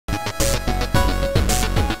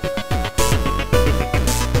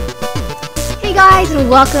guys, and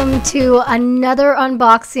welcome to another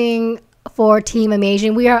unboxing for Team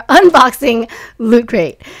Amazing. We are unboxing Loot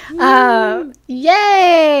Crate.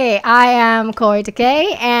 Yay! I am Kaori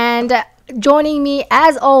Takei, and joining me,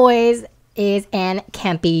 as always, is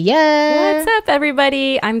Campea. What's up,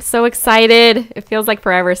 everybody? I'm so excited. It feels like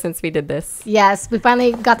forever since we did this. Yes, we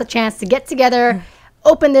finally got the chance to get together,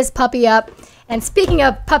 open this puppy up. And speaking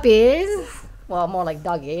of puppies, well, more like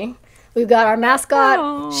doggy, we've got our mascot.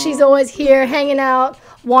 Aww. She's always here hanging out,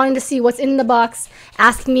 wanting to see what's in the box,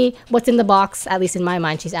 asking me what's in the box. At least in my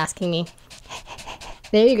mind, she's asking me.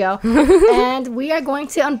 There you go. And we are going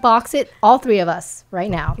to unbox it, all three of us, right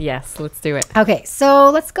now. Yes, let's do it. Okay, so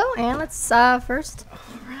let's go. And let's first.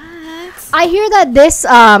 Right. I hear that this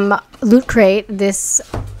Loot Crate, this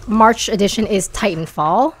March edition, is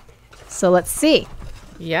Titanfall. So let's see.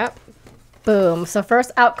 Yep. Boom. So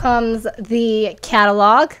first out comes the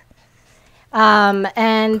catalog.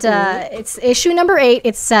 It's issue number 8.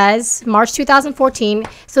 It says March 2014.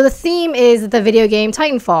 So the theme is the video game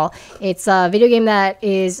Titanfall. It's a video game that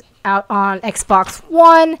is out on Xbox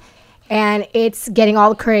One, and it's getting all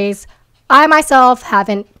the craze. I myself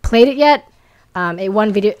haven't played it yet. It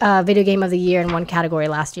won video game of the year in one category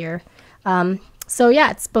last year. So yeah,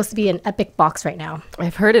 it's supposed to be an epic box right now.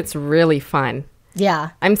 I've heard it's really fun. Yeah.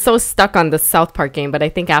 I'm so stuck on the South Park game, but I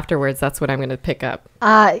think afterwards that's what I'm going to pick up.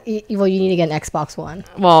 Well, you need to get an Xbox One.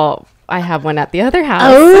 Well, I have one at the other house.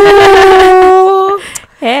 Oh.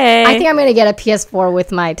 Hey. I think I'm going to get a PS4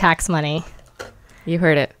 with my tax money. You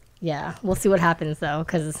heard it. Yeah. We'll see what happens, though,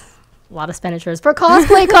 because a lot of expenditures for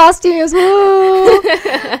cosplay costumes. Woo!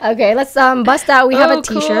 Okay, let's bust out. We have a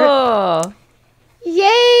t-shirt. Cool. Yay,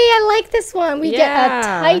 I like this one. We get a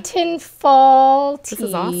Titanfall t-shirt. This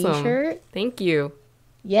is awesome. Thank you.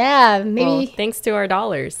 Yeah, maybe. Well, thanks to our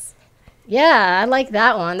dollars. Yeah, I like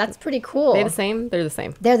that one. That's pretty cool. Are they the same? They're the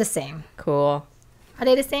same. They're the same. Cool. Are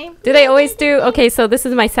they the same? Do they always do? Okay, so this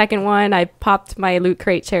is my second one. I popped my Loot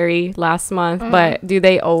Crate cherry last month, but do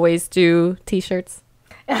they always do t-shirts?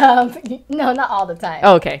 No, not all the time.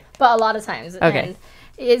 Oh, okay. But a lot of times. Okay. And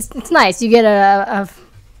it's nice. You get a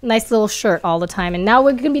nice little shirt all the time. And now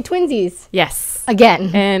we're going to be twinsies. Yes. Again.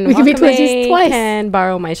 And we can be Wakame twinsies twice. Can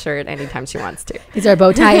borrow my shirt anytime she wants to. Is there a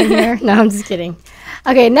bow tie in here? No, I'm just kidding.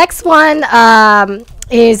 Okay, next one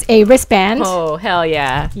is a wristband. Oh, hell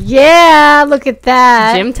yeah. Yeah, look at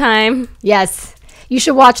that. Gym time. Yes. You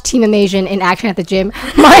should watch Team Amazing in action at the gym.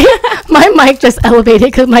 My mic just elevated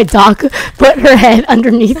because my dog put her head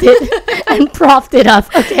underneath it and propped it up,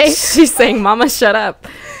 okay? She's saying, Mama, shut up.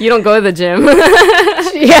 You don't go to the gym.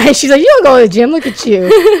 Yeah, she's like, you don't go to the gym. Look at you.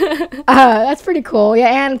 That's pretty cool.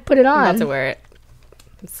 Yeah, and put it on. I'm about to wear it.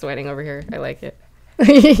 I'm sweating over here. I like it.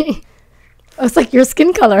 It's like your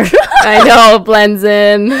skin color. I know, blends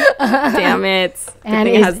in. Damn it. And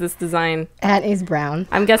it has this design. And is brown.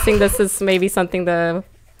 I'm guessing this is maybe something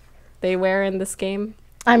they wear in this game.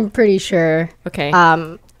 I'm pretty sure. Okay.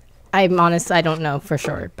 I'm honest, I don't know for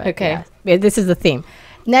sure. But okay. Yeah, this is the theme.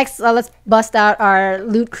 Next, let's bust out our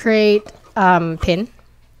Loot Crate pin.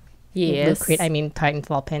 Yes. Loot Crate, I mean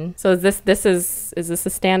Titanfall pin. So is this a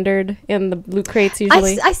standard in the Loot Crates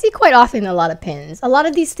usually? I see quite often a lot of pins. A lot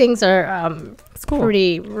of these things are it's cool.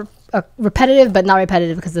 pretty repetitive, but not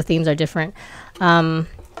repetitive because the themes are different. Got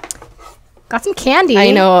some candy.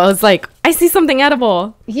 I know. I was like, I see something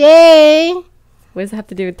edible. Yay! What does it have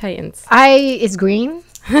to do with Titans? It's green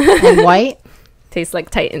and white. Tastes like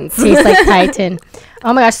Titans. Tastes like Titan.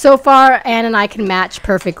 Oh my gosh, so far Anne and I can match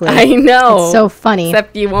perfectly. I know. It's so funny.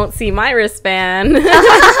 Except you won't see my wristband.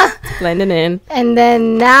 Blending in. And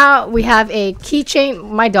then now we have a keychain.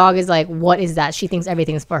 My dog is like, what is that? She thinks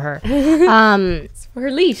everything's for her. It's for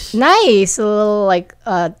her leash. Nice. A little like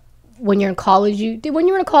when you're in college, when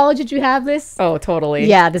you were in college, did you have this? Oh, totally.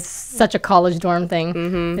 Yeah, this is such a college dorm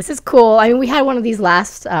thing. This is cool. I mean, we had one of these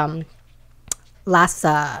last Loot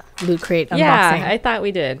Crate unboxing. Yeah, I thought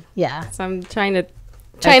we did. Yeah. So I'm trying to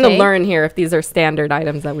learn here if these are standard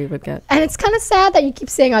items that we would get. And it's kind of sad that you keep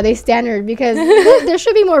saying, are they standard? Because there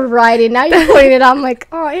should be more variety. Now you're pointing it out. I'm like,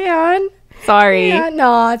 oh, Anne. Sorry. Yeah,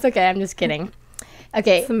 no, it's okay. I'm just kidding.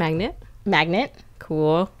 Okay. It's a magnet. Magnet.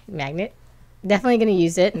 Cool. Magnet. Definitely going to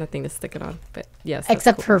use it. Nothing to stick it on, but yes.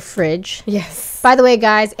 Except cool. for fridge. Yes. By the way,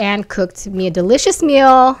 guys, Anne cooked me a delicious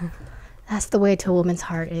meal. That's the way to a woman's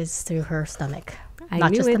heart is through her stomach.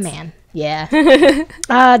 Not just a man. Yeah.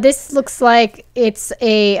 This looks like it's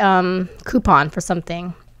a coupon for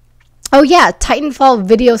something. Oh, yeah. Titanfall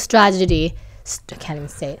video strategy. I can't even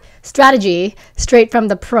say it. Strategy straight from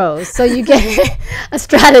the pros. So you get a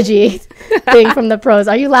strategy thing from the pros.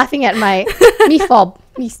 Are you laughing at my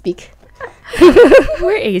me speak?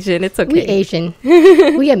 We're Asian. It's okay. We Asian.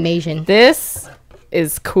 We Amazing. This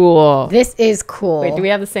is cool. This is cool. Wait, do we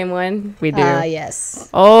have the same one? We do. Yes.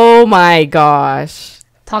 Oh my gosh.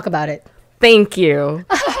 Talk about it. Thank you.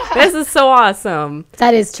 This is so awesome.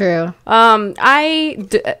 That is true. I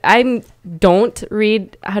don't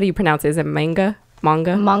read. How do you pronounce it? Is it manga?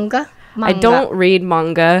 Manga. I don't read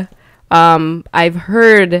manga. I've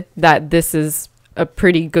heard that this is a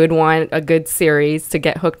pretty good one, a good series to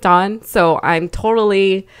get hooked on. So I'm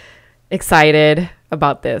totally excited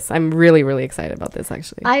about this. I'm really, really excited about this,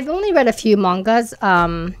 actually. I've only read a few mangas.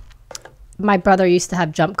 My brother used to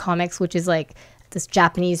have Jump Comics, which is like this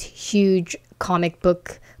Japanese huge comic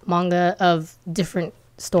book manga of different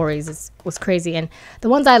stories. It was crazy. And the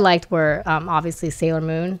ones I liked were obviously Sailor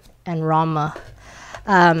Moon and Ranma.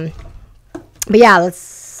 But yeah,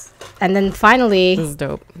 and then finally... This is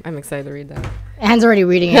dope. I'm excited to read that. Anne's already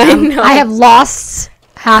reading it. I have lost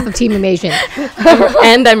half of Team Animation.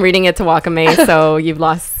 And I'm reading it to Wakame, so you've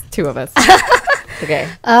lost 2 of us. Okay.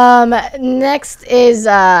 Next is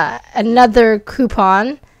another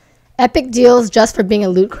coupon. Epic deals just for being a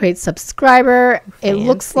Loot Crate subscriber. Fancy. It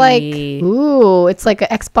looks like, it's like an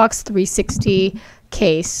Xbox 360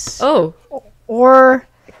 case. Oh. Or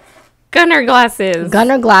Gunner glasses.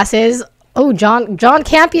 Oh, John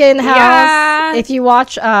Campea in the house. Yeah. If you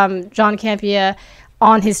watch John Campea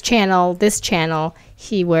on his channel,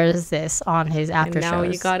 he wears this on his after shows. Now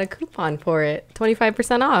you got a coupon for it.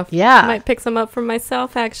 25% off. Yeah. I might pick some up for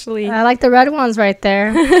myself, actually. I like the red ones right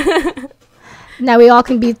there. Now we all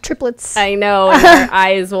can be triplets. I know. And our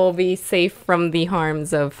eyes will be safe from the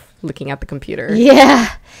harms of looking at the computer.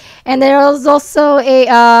 Yeah. And there's also a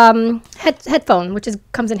headphone, which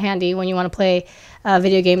comes in handy when you want to play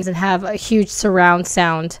video games and have a huge surround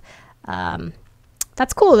sound.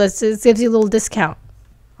 That's cool. It gives you a little discount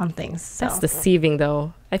on things. So. That's deceiving,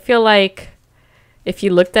 though. I feel like if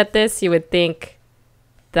you looked at this, you would think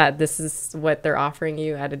that this is what they're offering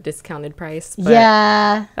you at a discounted price. But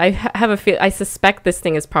yeah. I have a feel. I suspect this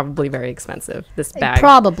thing is probably very expensive, this bag.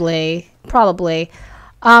 Probably.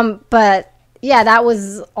 But yeah, that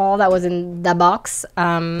was all that was in the box.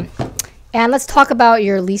 And let's talk about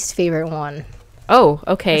your least favorite one. Oh,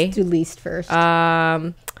 okay. Let's do least first.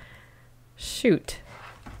 Shoot.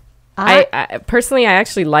 I personally, I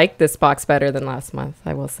actually like this box better than last month,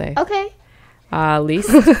 I will say. Okay. Least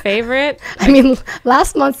favorite? I mean,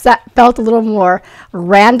 last month felt a little more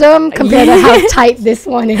random compared to how tight this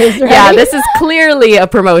one is, right? Yeah, this is clearly a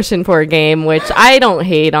promotion for a game, which I don't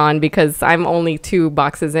hate on because I'm only 2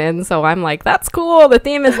 boxes in. So I'm like, that's cool. The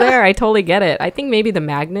theme is there. I totally get it. I think maybe the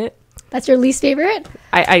magnet. That's your least favorite?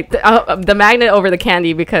 The magnet over the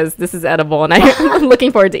candy because this is edible and I'm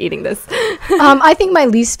looking forward to eating this. I think my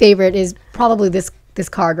least favorite is probably this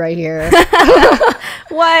card right here.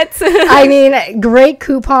 What? I mean, great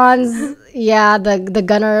coupons. Yeah, the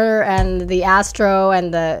Gunner and the Astro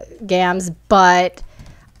and the Gams, but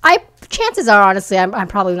chances are, honestly, I'm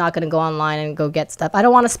probably not going to go online and go get stuff. I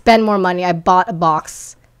don't want to spend more money. I bought a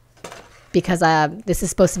box because this is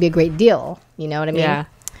supposed to be a great deal. You know what I mean? Yeah.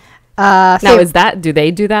 Now, do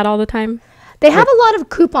they do that all the time? They have a lot of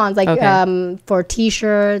coupons, like for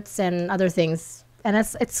T-shirts and other things. And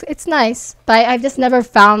it's nice, but I've just never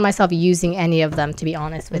found myself using any of them, to be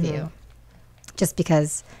honest with you. Just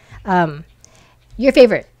because your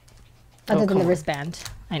favorite, other than the wristband.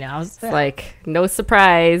 I know. It's like, no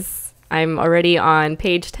surprise. I'm already on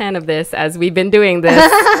page 10 of this as we've been doing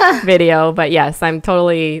this video. But yes, I'm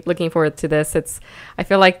totally looking forward to this. I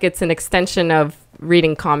feel like it's an extension of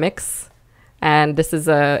reading comics. And this is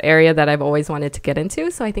an area that I've always wanted to get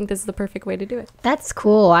into. So I think this is the perfect way to do it. That's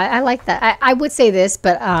cool. I like that. I would say this,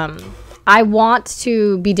 but I want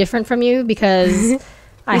to be different from you because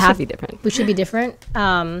we should be different. We should be different.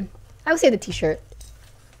 I would say the T-shirt.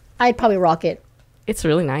 I'd probably rock it. It's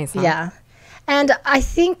really nice. Huh? Yeah. And I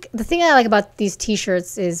think the thing I like about these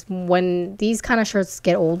T-shirts is when these kind of shirts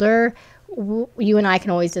get older, you and I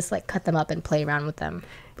can always just like cut them up and play around with them.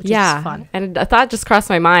 Which is fun. And a thought just crossed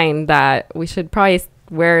my mind that we should probably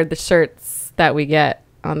wear the shirts that we get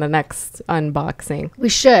on the next unboxing. We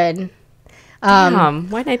should. Damn,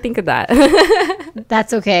 why didn't I think of that?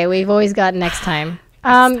 That's okay. We've always got next time.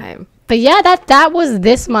 But yeah, that was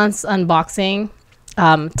this month's unboxing.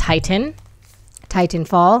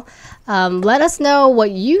 Titanfall. Let us know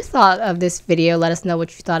what you thought of this video. Let us know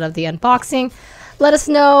what you thought of the unboxing. Let us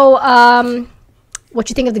know what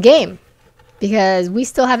you think of the game, because we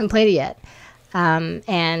still haven't played it yet.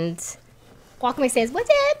 And Wakame says, "What's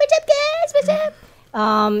up? What's up, guys? What's up?"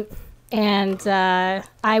 And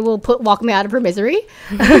I will put Wakame out of her misery.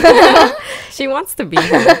 She wants to be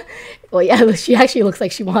here. Well, yeah, she actually looks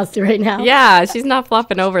like she wants to right now. Yeah, she's not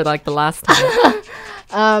flopping over like the last time.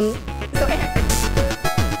 So